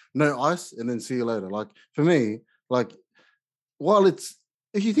 like no ice, and then see you later. Like for me, like while it's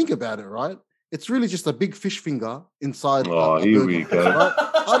if you think about it, right, it's really just a big fish finger inside a Here burger. we go. Right?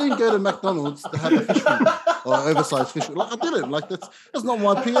 I didn't go to McDonald's to have a fish finger or oversized fish. Like I didn't. Like that's not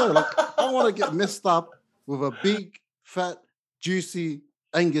my PO. Like I want to get messed up with a big, fat, juicy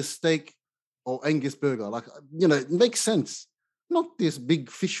Angus steak or Angus burger. Like it makes sense. Not this big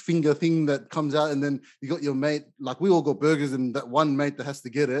fish finger thing that comes out and then you got your mate. Like we all got burgers and that one mate that has to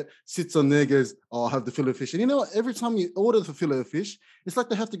get it sits on there, goes, "Oh, I'll have the fillet of fish." And you know what? Every time you order the fillet of fish, it's like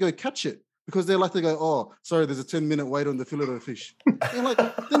they have to go catch it. Because they like to go, "Oh, sorry, there's a 10-minute wait on the fillet of fish." And like,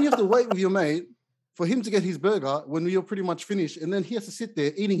 then you have to wait with your mate for him to get his burger when you're pretty much finished, and then he has to sit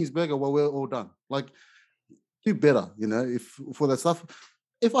there eating his burger while we're all done. Like, do better, if for that stuff.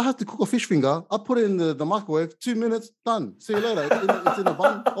 If I have to cook a fish finger, I put it in the microwave, 2 minutes, done. See you later. It's in the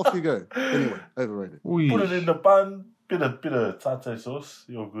bun, off you go. Anyway, overrated. Put it in the bun, bit of tartare sauce,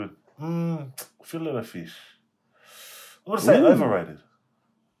 you're good. Fillet of fish. I'm gonna say overrated.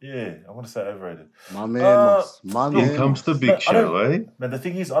 Yeah, I want to say overrated. My man, Here comes the big show, eh? Man, the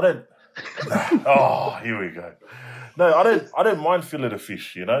thing is, I don't. Oh, here we go. No, I don't mind fillet of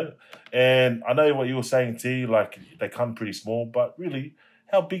fish, And I know what you were saying, T. Like they come pretty small, but really,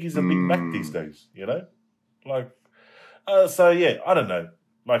 how big is a Big Mac these days? Like, so yeah, I don't know.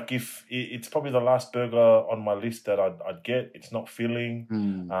 Like if it's probably the last burger on my list that I'd get. It's not filling.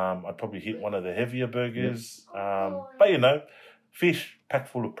 I'd probably hit one of the heavier burgers. But fish packed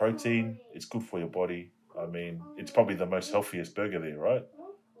full of protein. It's good for your body. I mean, it's probably the most healthiest burger there, right?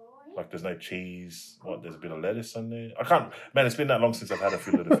 Like there's no cheese. There's a bit of lettuce on there. I can't. Man, it's been that long since I've had a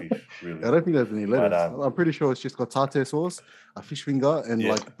fillet of fish. Really, I don't think there's any lettuce. I'm pretty sure it's just got tartare sauce, a fish finger, and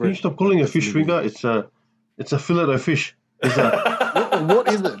like bread. Can you stop calling it a fish finger? It's a fillet of fish. What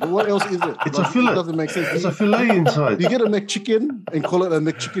is it? What else is it? It's a fillet. It doesn't make sense. It's a fillet inside. You get a McChicken and call it a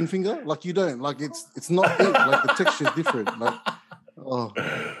McChicken finger? Like you don't. Like it's not it. Like the texture is different. Like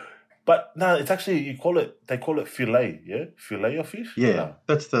But no, it's actually they call it fillet, yeah? Fillet of fish? Yeah,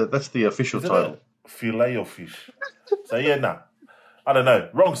 no. that's the official title. Fillet of fish. So yeah, nah. I don't know.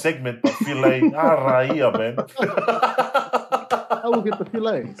 Wrong segment, but fillet. Arraia, man. I will get the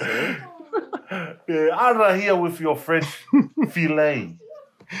fillet. So. Yeah, arraia with your French filet.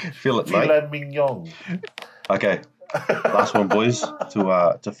 Filet mignon. Okay. Last one, boys,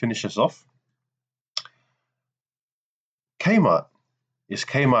 to finish us off. Kmart. Is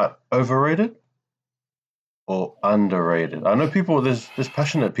Kmart overrated or underrated? I know there's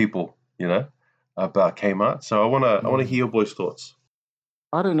passionate people, about Kmart. So I wanna hear your boys' thoughts.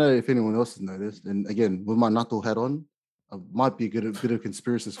 I don't know if anyone else has noticed, and again, with my Nato hat on, I might be a bit of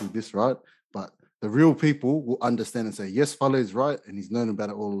conspiracies with this, right? But the real people will understand and say, yes, Fale is right, and he's known about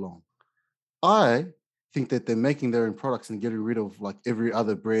it all along. I think that they're making their own products and getting rid of like every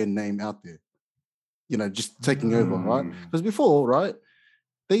other brand name out there. Just taking over, right? Because before, right,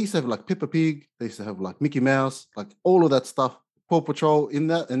 they used to have like Peppa Pig, they used to have like Mickey Mouse, like all of that stuff, Paw Patrol in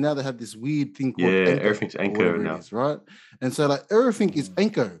that, and now they have this weird thing called Anchor, everything's Anchor now, right? And so like everything is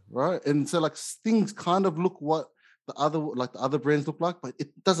Anchor, right? And so like things kind of look what the other brands look like, but it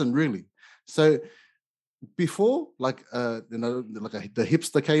doesn't really. So before, the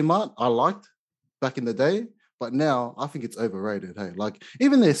hipster Kmart, I liked back in the day, but now I think it's overrated. Hey, like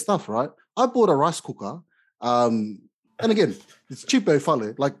even their stuff, right? I bought a rice cooker, and again, it's cheapo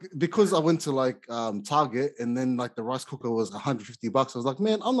Fale. Like because I went to Target and then like the rice cooker was $150. I was like,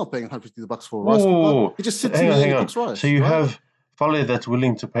 man, I'm not paying $150 for a rice cooker. It just sits in there and cooks rice. So you have Fale that's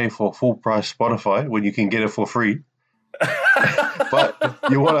willing to pay for full price Spotify when you can get it for free. But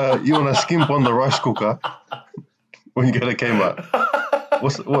you wanna skimp on the rice cooker when you go to Kmart.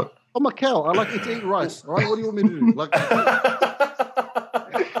 What? I'm a cow. I like to eat rice. All right, what do you want me to do? Like,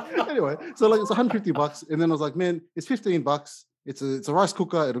 anyway, so it's $150, and then I was like, man, it's $15. It's a rice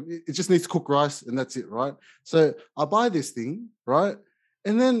cooker. It just needs to cook rice, and that's it, right? So I buy this thing, right,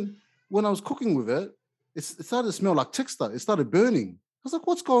 and then when I was cooking with it, it started to smell like texture. It started burning. I was like,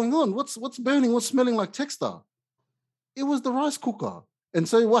 what's going on? What's burning? What's smelling like texture? It was the rice cooker. And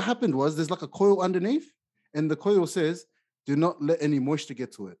so what happened was there's like a coil underneath, and the coil says, do not let any moisture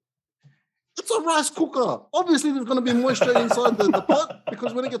get to it. It's a rice cooker. Obviously, there's going to be moisture inside the pot,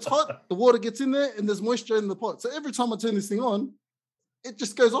 because when it gets hot, the water gets in there and there's moisture in the pot. So every time I turn this thing on, it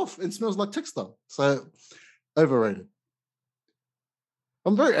just goes off and smells like textile. So overrated.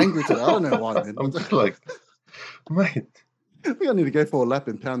 I'm very angry today. I don't know why, man. I'm just like, mate. I think I need to go for a lap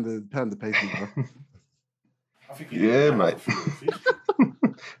and pound the pavement, bro. Yeah, mate.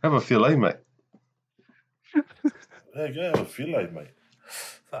 Have a filet, mate. There you go, have a filet, mate.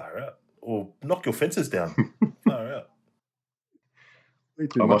 Far out. Or knock your fences down. Far out.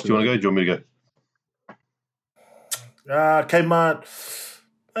 How much do you want to go? Do you want me to go? Kmart.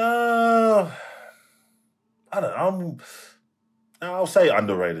 I don't know. I'll say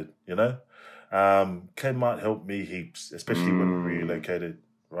underrated, you know. Kmart helped me heaps, especially when we relocated,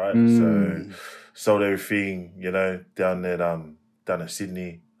 right? So sold everything, you know, down at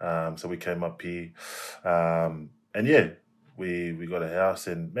Sydney. So we came up here. And yeah, we got a house,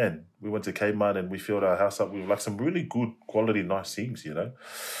 and man, we went to Kmart and we filled our house up with like some really good quality, nice things, you know.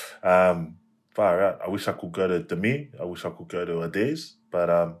 Far out. I wish I could go to Demir. I wish I could go to Adairs. But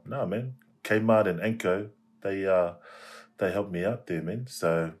no, man. Kmart and Anko, they helped me out there, man.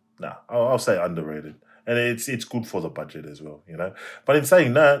 So nah, I'll say underrated. And it's good for the budget as well, you know. But in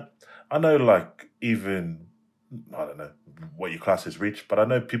saying that, I know like even, I don't know what your class is rich, but I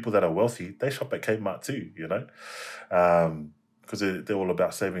know people that are wealthy, they shop at Kmart too, you know. Because they're all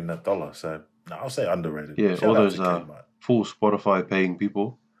about saving that dollar. So no, I'll say underrated. Yeah, Shout all out those to Kmart. full Spotify paying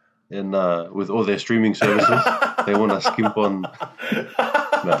people, and with all their streaming services, they want to skimp on.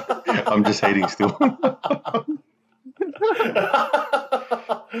 No, I'm just hating still.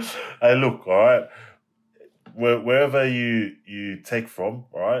 Hey, look, all right. Wherever you take from,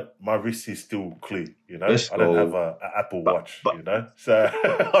 all right, my wrist is still clean, you know. I don't have an Apple Watch, you know. So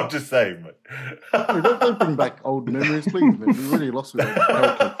I'm just saying, mate. Don't bring back old memories, please, man. We really lost with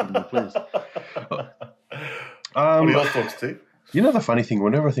that from you, please. What are your thoughts, T? You know the funny thing,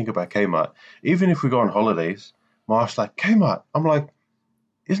 whenever I think about Kmart, even if we go on holidays, my wife's like, Kmart. I'm like,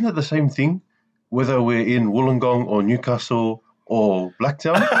 isn't it the same thing? Whether we're in Wollongong or Newcastle or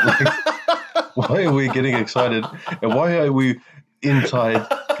Blacktown? Like, why are we getting excited? And why are we inside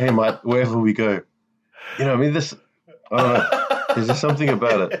Kmart wherever we go? You know, I mean, this, I don't know. There's just something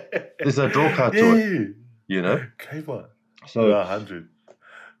about it. There's a draw card to it. You know? Kmart. So 100.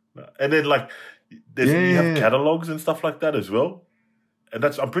 And then, like, you have catalogs and stuff like that as well. And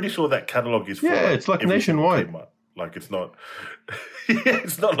I'm pretty sure that catalog is for it's like nationwide. Kmart. Like, it's not,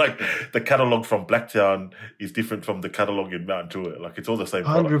 it's not like the catalog from Blacktown is different from the catalog in Mount Druitt. Like, it's all the same.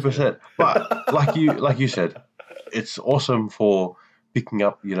 100%. But like you said, it's awesome for picking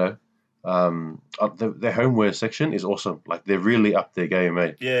up. You know, their homeware section is awesome. Like, they're really up their game,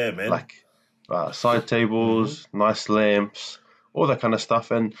 mate. Yeah, man. Like side tables, nice lamps, all that kind of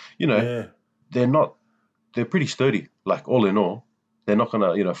stuff. And you know, they're pretty sturdy. Like, all in all. They're not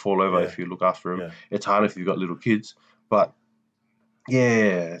going to, fall over if you look after them. Yeah. It's hard if you've got little kids. But,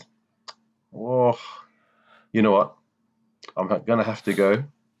 yeah. Oh, you know what? I'm going to have to go.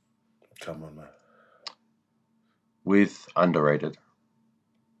 Come on, man. With underrated.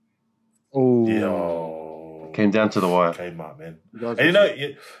 Oh. Yeah. Came down to the wire. Kmart, man. And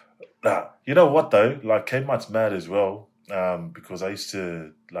you know what, though? Like, Kmart's mad as well. Because I used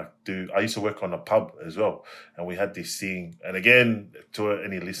to work on a pub as well, and we had this thing. And again, to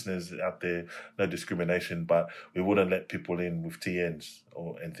any listeners out there, no discrimination, but we wouldn't let people in with TNs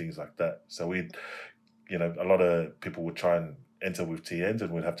and things like that. So a lot of people would try and enter with TNs,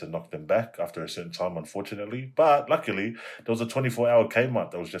 and we'd have to knock them back after a certain time, unfortunately. But luckily, there was a 24-hour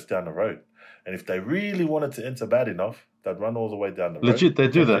Kmart that was just down the road, and if they really wanted to enter bad enough, they'd run all the way down the road. Legit, they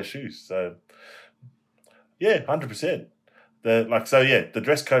do that. Their shoes, so yeah, 100%. The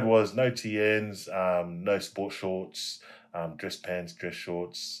dress code was no TNs, no sport shorts, dress pants, dress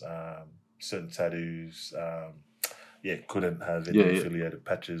shorts, certain tattoos. Couldn't have any affiliated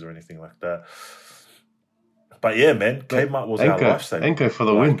patches or anything like that. But yeah, man, Kmart was our lifesaver. Anchor for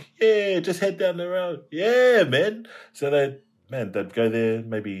the win. Yeah, just head down the road. Yeah, man. So they'd go there,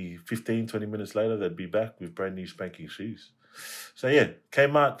 maybe 15, 20 minutes later, they'd be back with brand new spanking shoes. So yeah,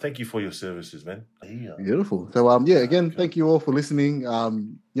 Kmart, thank you for your services, man. Yeah. Beautiful. So again, thank you all for listening.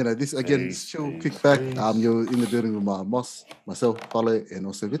 This again, chill, kick back. You're in the building with Moss, myself, Fale, and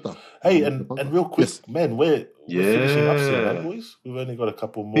also Vita. Hey, and real quick, man, we're finishing up soon, right, boys? We've only got a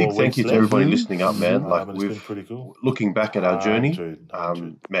couple more. Big thank you to everybody listening up, man. Like, we've been pretty cool. Looking back at our journey,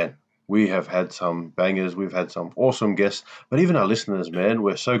 100. man, We have had some bangers. We've had some awesome guests. But even our listeners, man,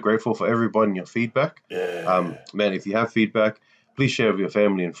 we're so grateful for everybody and your feedback. Man, if you have feedback, please share with your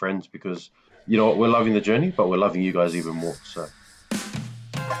family and friends because, you know what, we're loving the journey, but we're loving you guys even more. So